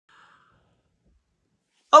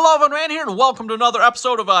Hello, everyone, here, and welcome to another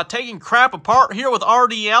episode of Taking Crap Apart here with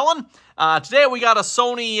R.D. Allen. Today we got a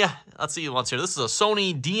Sony, let's see what's here. This is a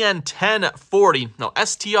Sony DN1040, no,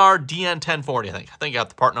 STR-DN1040, I think I got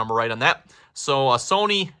the part number right on that. So a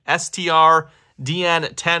Sony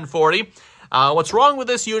STR-DN1040. What's wrong with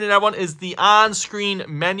this unit, everyone, is the on-screen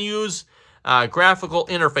menus, graphical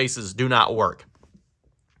interfaces do not work.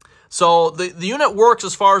 So the unit works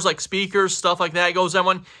as far as like speakers, stuff like that goes,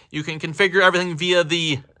 everyone. You can configure everything via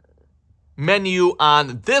the menu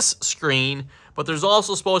on this screen, but there's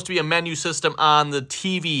also supposed to be a menu system on the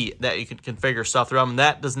TV that you can configure stuff through, and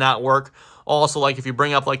that does not work. Also, like if you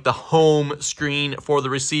bring up like the home screen for the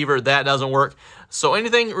receiver, that doesn't work. So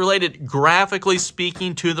anything related graphically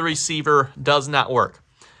speaking to the receiver does not work.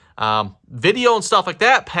 Video and stuff like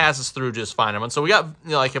that passes through just fine, everyone. So we got,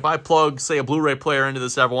 like if I plug, say, a Blu-ray player into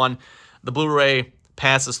this, everyone, the Blu-ray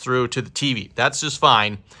passes through to the TV. That's just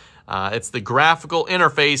fine. It's the graphical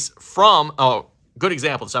interface from, good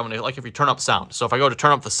example, like if you turn up sound. So if I go to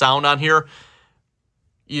turn up the sound on here,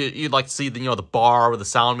 you'd like to see the, the bar with the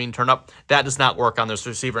sound being turned up. That does not work on this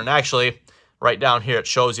receiver. And actually, right down here, it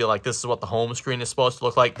shows you like this is what the home screen is supposed to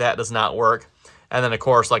look like. That does not work. And then, of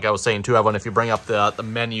course, like I was saying too, everyone, if you bring up the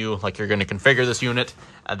menu, like you're going to configure this unit,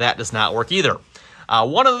 that does not work either.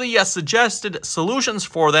 One of the suggested solutions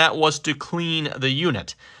for that was to clean the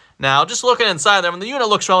unit. Now, just looking inside there, the unit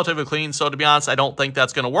looks relatively clean, so to be honest, I don't think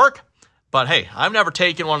that's going to work. But hey, I've never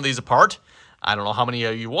taken one of these apart. I don't know how many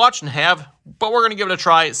of you watch and have, but we're going to give it a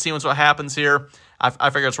try, see what happens here. I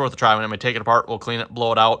figure it's worth a try. When I'm going to take it apart, we'll clean it,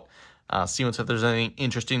 blow it out. See if there's anything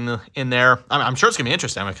interesting in there. I'm sure it's going to be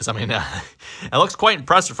interesting because, it looks quite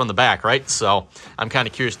impressive from the back, right? So I'm kind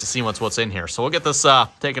of curious to see what's in here. So we'll get this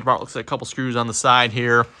taken apart. Looks like a couple screws on the side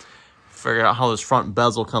here. Figure out how this front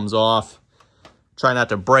bezel comes off. Try not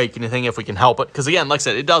to break anything if we can help it. Because, again, like I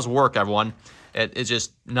said, it does work, everyone. It's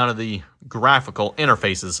just none of the graphical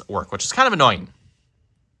interfaces work, which is kind of annoying.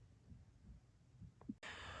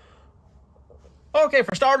 Okay,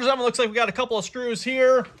 for starters, it looks like we got a couple of screws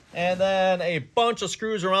here, and then a bunch of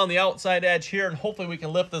screws around the outside edge here, and hopefully we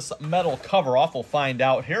can lift this metal cover off. We'll find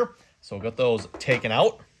out here. So we'll get those taken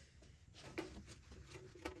out.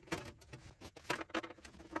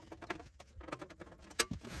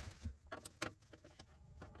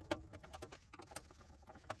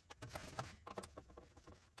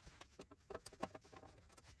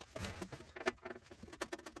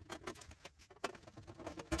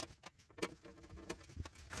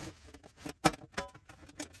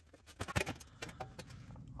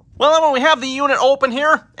 Well, then, we have the unit open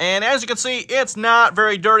here, and as you can see, it's not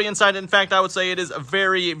very dirty inside. In fact, I would say it is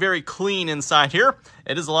very, very clean inside here.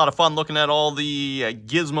 It is a lot of fun looking at all the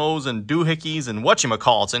gizmos and doohickeys and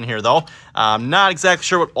whatchamacallits in here, though. I'm not exactly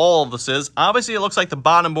sure what all of this is. Obviously, it looks like the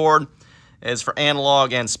bottom board is for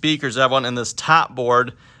analog and speakers, everyone, and this top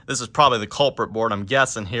board, this is probably the culprit board, I'm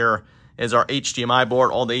guessing here, is our HDMI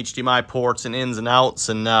board, all the HDMI ports and ins and outs,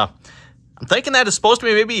 and I'm thinking that is supposed to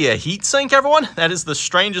be maybe a heat sink, everyone. That is the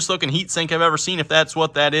strangest looking heat sink I've ever seen, if that's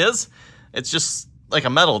what that is. It's just like a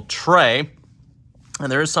metal tray,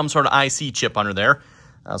 and there is some sort of IC chip under there.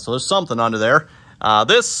 So there's something under there.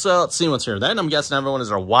 Let's see what's here. Then I'm guessing everyone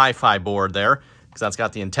is our Wi-Fi board there, because that's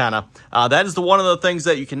got the antenna. That is one of the things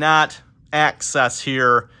that you cannot access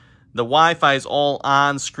here. The Wi-Fi is all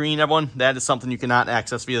on screen, everyone. That is something you cannot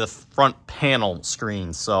access via the front panel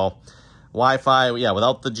screen. So Wi-Fi, yeah,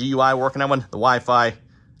 without the GUI working on one, the Wi-Fi,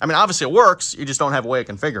 obviously it works, you just don't have a way of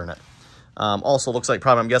configuring it. Also looks like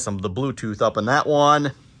probably, I'm guessing, the Bluetooth up in that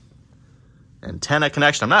one. Antenna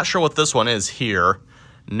connection, I'm not sure what this one is here.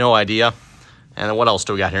 No idea. And then what else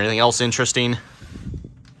do we got here? Anything else interesting?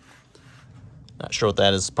 Not sure what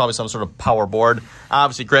that is. Probably some sort of power board.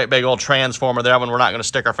 Obviously, great big old transformer there, when we're not going to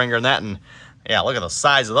stick our finger in that. And yeah, look at the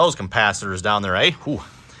size of those capacitors down there, eh? Whew.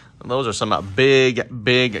 Those are some big,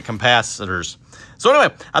 big capacitors. So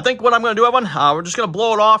anyway, I think what I'm going to do, everyone, we're just going to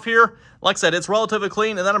blow it off here. Like I said, it's relatively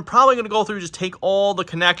clean. And then I'm probably going to go through, just take all the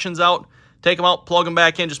connections out, take them out, plug them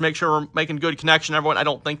back in, just make sure we're making good connection, everyone. I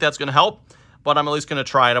don't think that's going to help, but I'm at least going to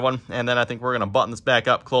try it, everyone. And then I think we're going to button this back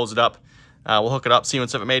up, close it up. We'll hook it up, see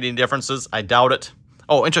if it made any differences. I doubt it.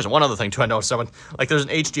 Oh, interesting. One other thing, too, I noticed, everyone. Like, there's an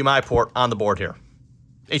HDMI port on the board here.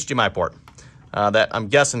 HDMI port. That I'm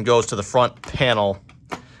guessing goes to the front panel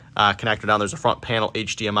connector down. There's a front panel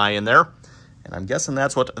HDMI in there, and I'm guessing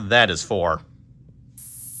that's what that is for.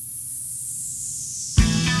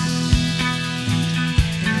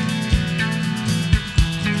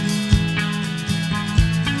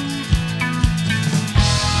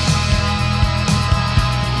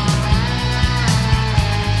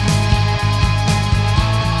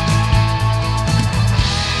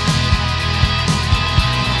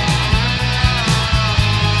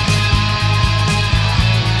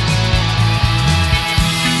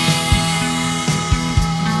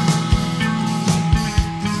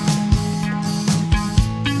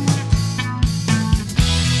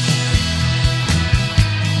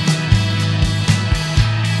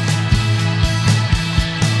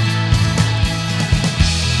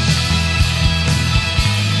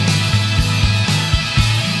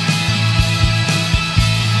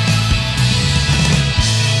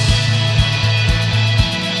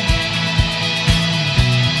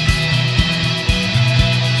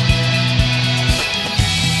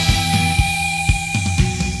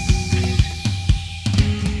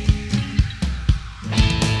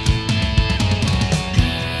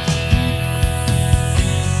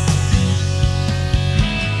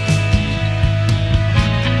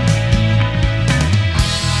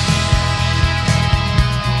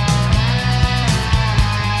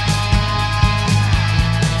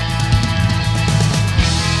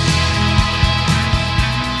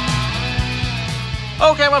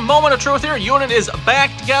 everyone, moment of truth here. Unit is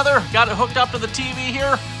back together. Got it hooked up to the TV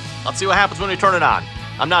here. Let's see what happens when we turn it on.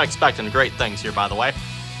 I'm not expecting great things here, by the way.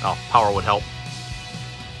 Oh, power would help.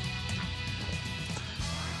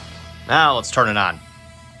 Now let's turn it on.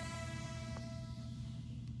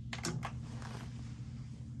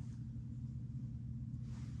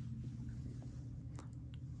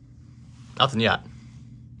 Nothing yet.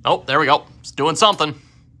 Oh, there we go. It's doing something.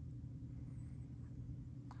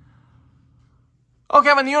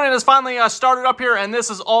 Okay, when the unit is finally started up here, and this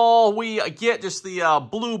is all we get, just the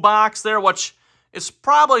blue box there, which is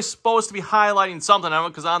probably supposed to be highlighting something on it,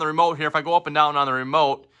 because on the remote here, if I go up and down on the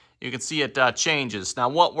remote, you can see it changes. Now,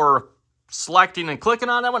 what we're selecting and clicking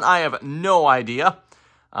on that one, I have no idea.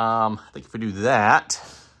 I think if we do that,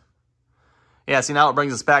 yeah, see, now it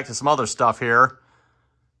brings us back to some other stuff here,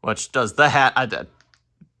 which does that.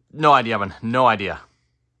 No idea, Evan, no idea.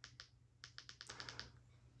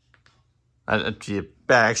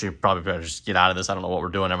 Actually, probably better just get out of this. I don't know what we're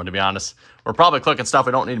doing, Evan, to be honest. We're probably clicking stuff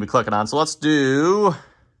we don't need to be clicking on. So let's do,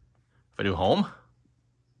 if I do home.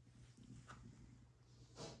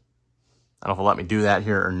 I don't know if it'll let me do that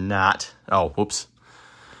here or not. Oh, whoops.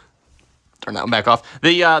 Turn that one back off.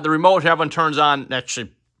 The remote, Evan, turns on,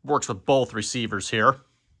 actually works with both receivers here.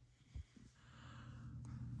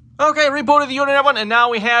 Okay, rebooted the unit, everyone, and now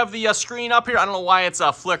we have the screen up here. I don't know why it's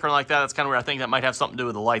flickering like that. That's kind of weird. I think that might have something to do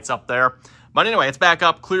with the lights up there. But anyway, it's back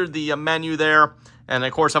up, cleared the menu there. And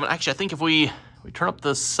of course, actually, I think if we turn up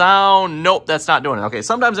the sound, nope, that's not doing it. Okay,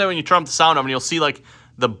 sometimes when you turn up the sound, you'll see like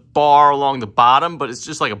the bar along the bottom, but it's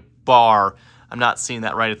just like a bar. I'm not seeing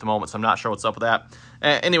that right at the moment, so I'm not sure what's up with that.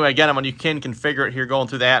 Anyway, again, you can configure it here, going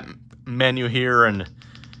through that menu here, and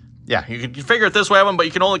yeah, you can configure it this way, but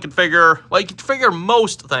you can only configure, well, you can configure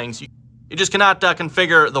most things. You just cannot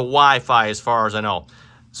configure the Wi-Fi as far as I know.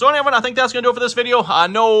 So anyway, I think that's going to do it for this video.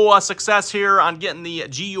 No success here on getting the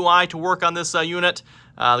GUI to work on this unit.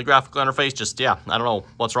 The graphical interface, just, yeah, I don't know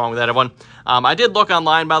what's wrong with that, everyone. I did look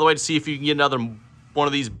online, by the way, to see if you can get another one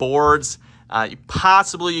of these boards.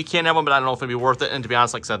 Possibly you can have one, but I don't know if it'd be worth it. And to be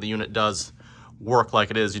honest, like I said, the unit does work like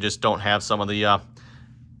it is. You just don't have some of the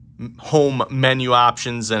home menu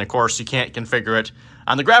options, and of course you can't configure it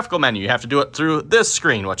on the graphical menu. You have to do it through this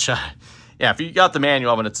screen, which yeah, if you got the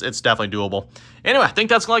manual of it, it's definitely doable. Anyway, I think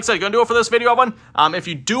that's, like I said, going to do it for this video, everyone. If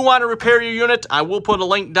you do want to repair your unit, I will put a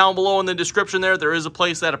link down below in the description there. There is a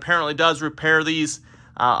place that apparently does repair these.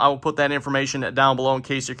 I will put that information down below in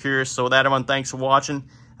case you're curious. So with that, everyone, thanks for watching.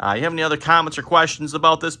 If you have any other comments or questions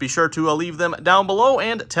about this, be sure to leave them down below,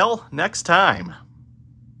 and till next time.